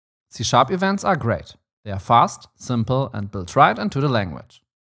C# events are great. They are fast, simple, and built right into the language.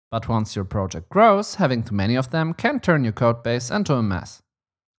 But once your project grows, having too many of them can turn your codebase into a mess.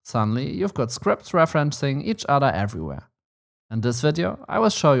 Suddenly, you've got scripts referencing each other everywhere. In this video, I will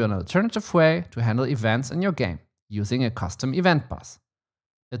show you an alternative way to handle events in your game using a custom event bus.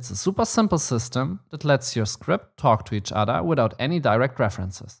 It's a super simple system that lets your script talk to each other without any direct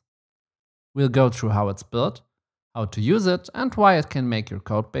references. We'll go through how it's built, how to use it, and why it can make your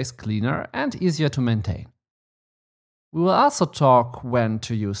codebase cleaner and easier to maintain. We will also talk when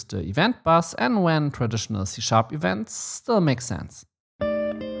to use the event bus and when traditional C# events still make sense.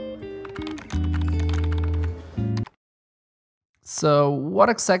 So, what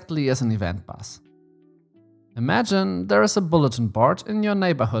exactly is an event bus? Imagine there is a bulletin board in your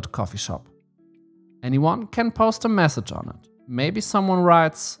neighborhood coffee shop. Anyone can post a message on it. Maybe someone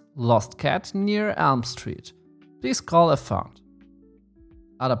writes, "Lost cat near Elm Street. Please call if found."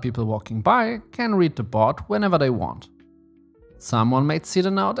 Other people walking by can read the board whenever they want. Someone might see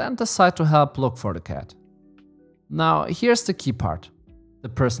the note and decide to help look for the cat. Now, here's the key part. The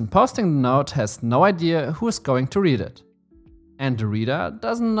person posting the note has no idea who is going to read it. And the reader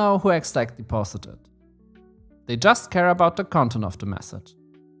doesn't know who exactly posted it. They just care about the content of the message.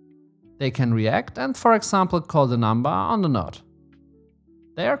 They can react and, for example, call the number on the note.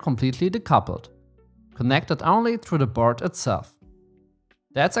 They are completely decoupled, connected only through the board itself.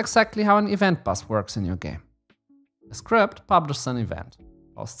 That's exactly how an event bus works in your game. A script publishes an event,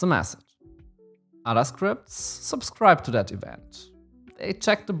 posts a message. Other scripts subscribe to that event. They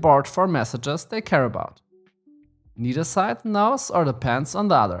check the board for messages they care about. Neither side knows or depends on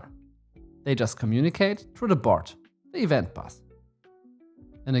the other. They just communicate through the board, the event bus.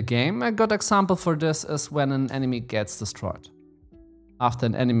 In a game, a good example for this is when an enemy gets destroyed. After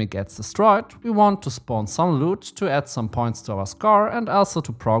an enemy gets destroyed, we want to spawn some loot to add some points to our score and also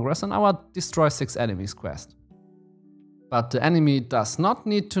to progress in our Destroy 6 Enemies quest. But the enemy does not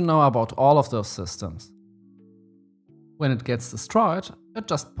need to know about all of those systems. When it gets destroyed, it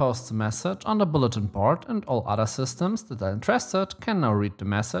just posts a message on the bulletin board and all other systems that are interested can now read the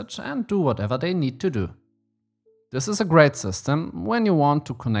message and do whatever they need to do. This is a great system when you want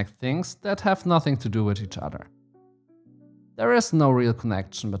to connect things that have nothing to do with each other. There is no real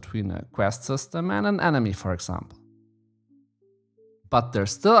connection between a quest system and an enemy, for example. But there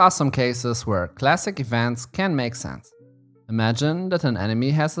still are some cases where classic events can make sense. Imagine that an enemy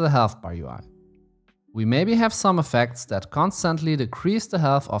has a health bar UI. We maybe have some effects that constantly decrease the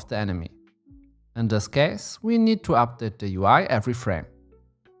health of the enemy. In this case, we need to update the UI every frame.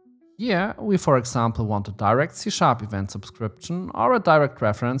 Here, we for example want a direct C# event subscription or a direct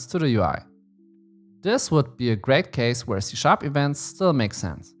reference to the UI. This would be a great case where C# events still make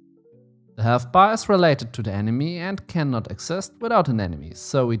sense. The health bar is related to the enemy and cannot exist without an enemy,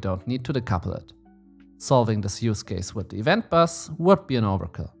 so we don't need to decouple it. Solving this use case with the event bus would be an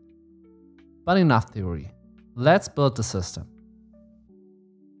overkill. But enough theory. Let's build the system.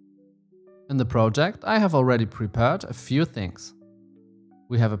 In the project, I have already prepared a few things.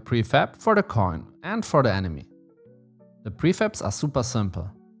 We have a prefab for the coin and for the enemy. The prefabs are super simple.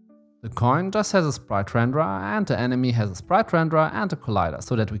 The coin just has a sprite renderer and the enemy has a sprite renderer and a collider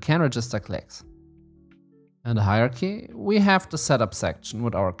so that we can register clicks. In the hierarchy, we have the setup section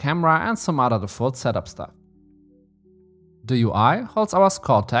with our camera and some other default setup stuff. The UI holds our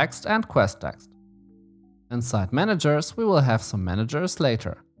score text and quest text. Inside managers, we will have some managers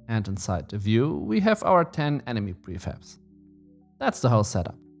later, and inside the view, we have our 10 enemy prefabs. That's the whole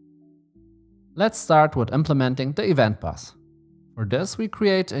setup. Let's start with implementing the event bus. For this, we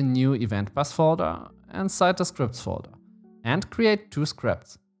create a new event bus folder inside the scripts folder and create two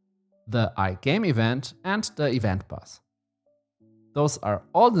scripts, the iGame event and the event bus. Those are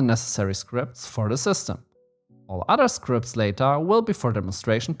all the necessary scripts for the system. All other scripts later will be for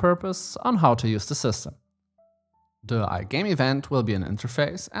demonstration purpose on how to use the system. The iGame event will be an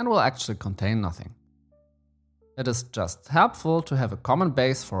interface and will actually contain nothing. It is just helpful to have a common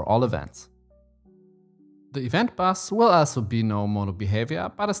base for all events. The event bus will also be no mono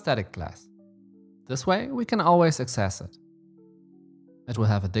behavior but a static class. This way we can always access it. It will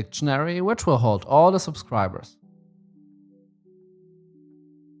have a dictionary which will hold all the subscribers.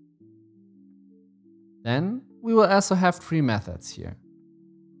 Then we will also have three methods here.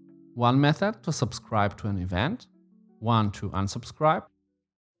 One method to subscribe to an event, one to unsubscribe,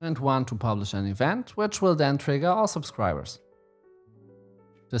 and one to publish an event, which will then trigger all subscribers.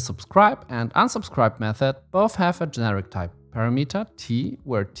 The subscribe and unsubscribe method both have a generic type parameter t,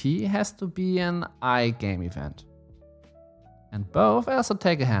 where t has to be an iGame event. And both also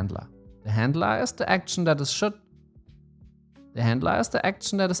take a handler. The handler is the action that is should The handler is the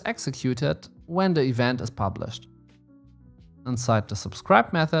action that is executed when the event is published. Inside the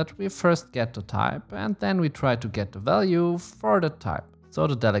subscribe method, we first get the type and then we try to get the value for the type, so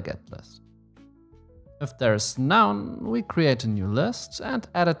the delegate list. If there is none, we create a new list and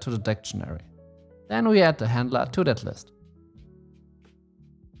add it to the dictionary. Then we add the handler to that list.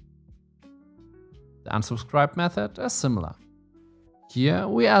 The unsubscribe method is similar. Here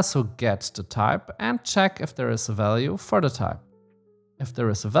we also get the type and check if there is a value for the type. If there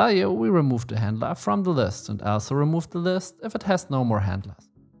is a value, we remove the handler from the list and also remove the list if it has no more handlers.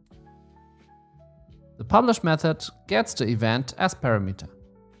 The publish method gets the event as parameter.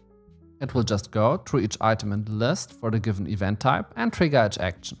 It will just go through each item in the list for the given event type and trigger its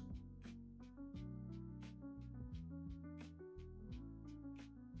action.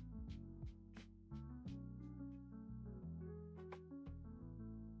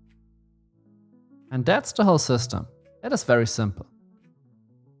 And that's the whole system. It is very simple.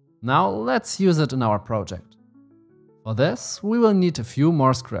 Now let's use it in our project. For this, we will need a few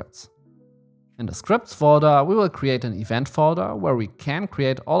more scripts. In the scripts folder, we will create an event folder where we can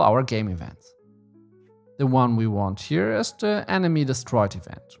create all our game events. The one we want here is the enemy destroyed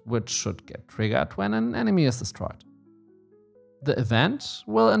event, which should get triggered when an enemy is destroyed. The event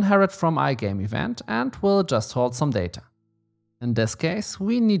will inherit from iGameEvent and will just hold some data. In this case,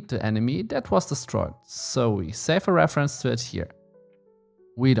 we need the enemy that was destroyed, so we save a reference to it here.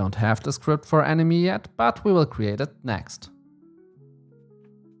 We don't have the script for enemy yet, but we will create it next.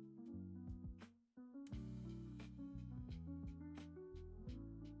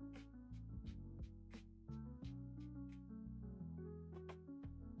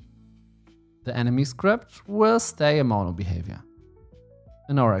 The enemy script will stay a mono behavior.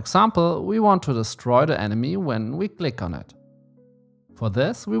 In our example, we want to destroy the enemy when we click on it. For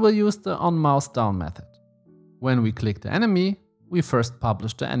this, we will use the onMouseDown method. When we click the enemy, we first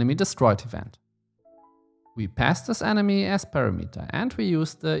publish the enemy destroyed event. We pass this enemy as parameter and we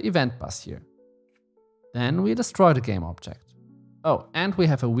use the event bus here. Then we destroy the game object. Oh, and we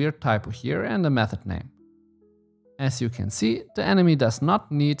have a weird typo here in the method name. As you can see, the enemy does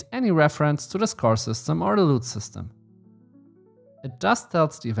not need any reference to the score system or the loot system. It just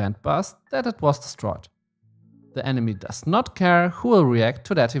tells the event bus that it was destroyed. The enemy does not care who will react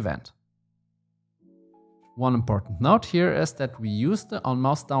to that event. One important note here is that we use the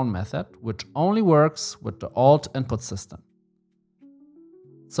onMouseDown method, which only works with the old input system.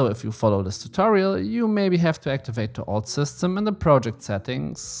 So if you follow this tutorial, you maybe have to activate the old system in the project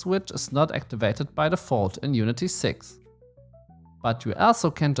settings, which is not activated by default in Unity 6. But you also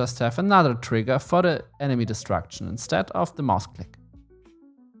can just have another trigger for the enemy destruction instead of the mouse click.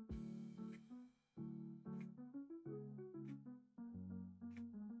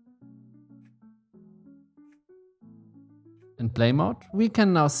 In play mode, we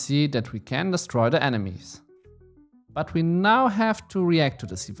can now see that we can destroy the enemies. But we now have to react to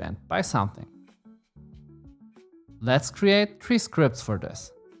this event by something. Let's create 3 scripts for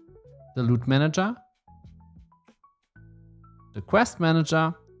this. The loot manager, the quest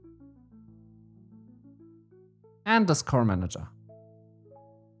manager, and the score manager.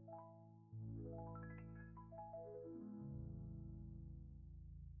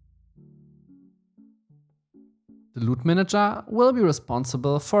 The loot manager will be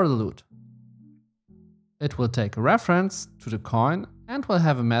responsible for the loot. It will take a reference to the coin and will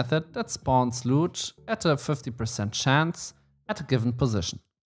have a method that spawns loot at a 50% chance at a given position.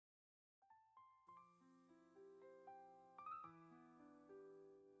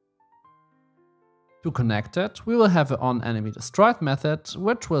 To connect it, we will have an onEnemyDestroyed method,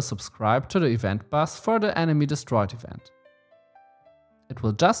 which will subscribe to the event bus for the enemy destroyed event. It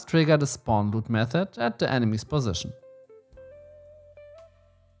will just trigger the spawn loot method at the enemy's position.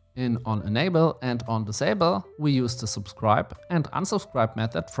 In onEnable and onDisable, we use the subscribe and unsubscribe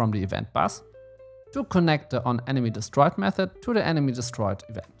method from the event bus to connect the onEnemyDestroyed method to the enemy destroyed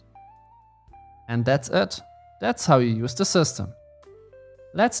event. And that's it. That's how you use the system.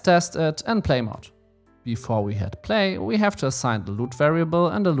 Let's test it in play mode. Before we hit play, we have to assign the loot variable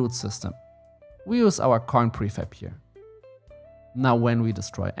in the loot system. We use our coin prefab here. Now when we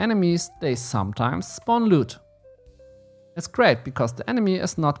destroy enemies, they sometimes spawn loot. It's great because the enemy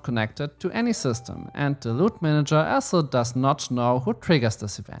is not connected to any system and the loot manager also does not know who triggers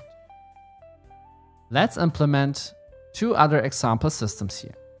this event. Let's implement 2 other example systems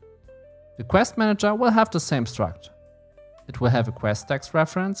here. The quest manager will have the same structure. It will have a quest text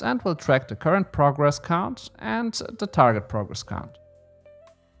reference and will track the current progress count and the target progress count.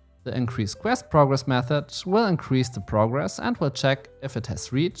 The increase quest progress method will increase the progress and will check if it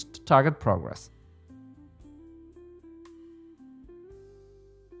has reached target progress.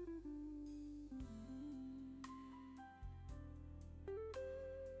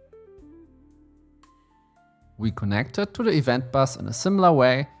 We connected to the event bus in a similar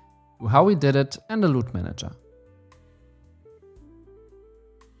way to how we did it in the loot manager.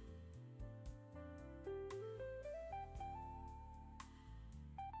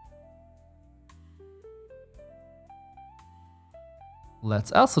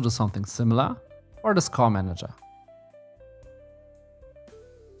 Let's also do something similar for the score manager.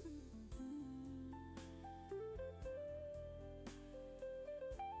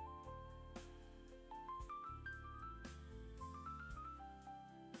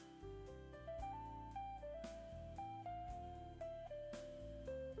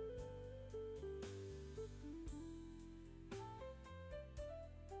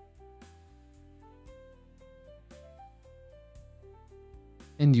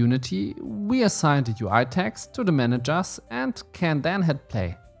 In Unity, we assign the UI tags to the managers and can then hit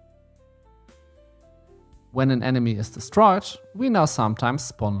play. When an enemy is destroyed, we now sometimes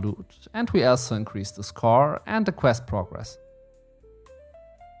spawn loot, and we also increase the score and the quest progress.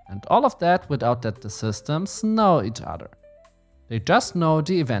 And all of that without that the systems know each other. They just know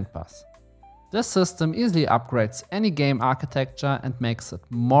the event bus. This system easily upgrades any game architecture and makes it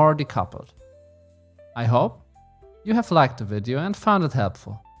more decoupled. I hope you have liked the video and found it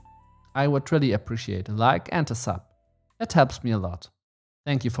helpful. I would really appreciate a like and a sub. It helps me a lot.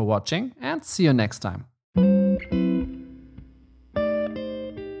 Thank you for watching and see you next time.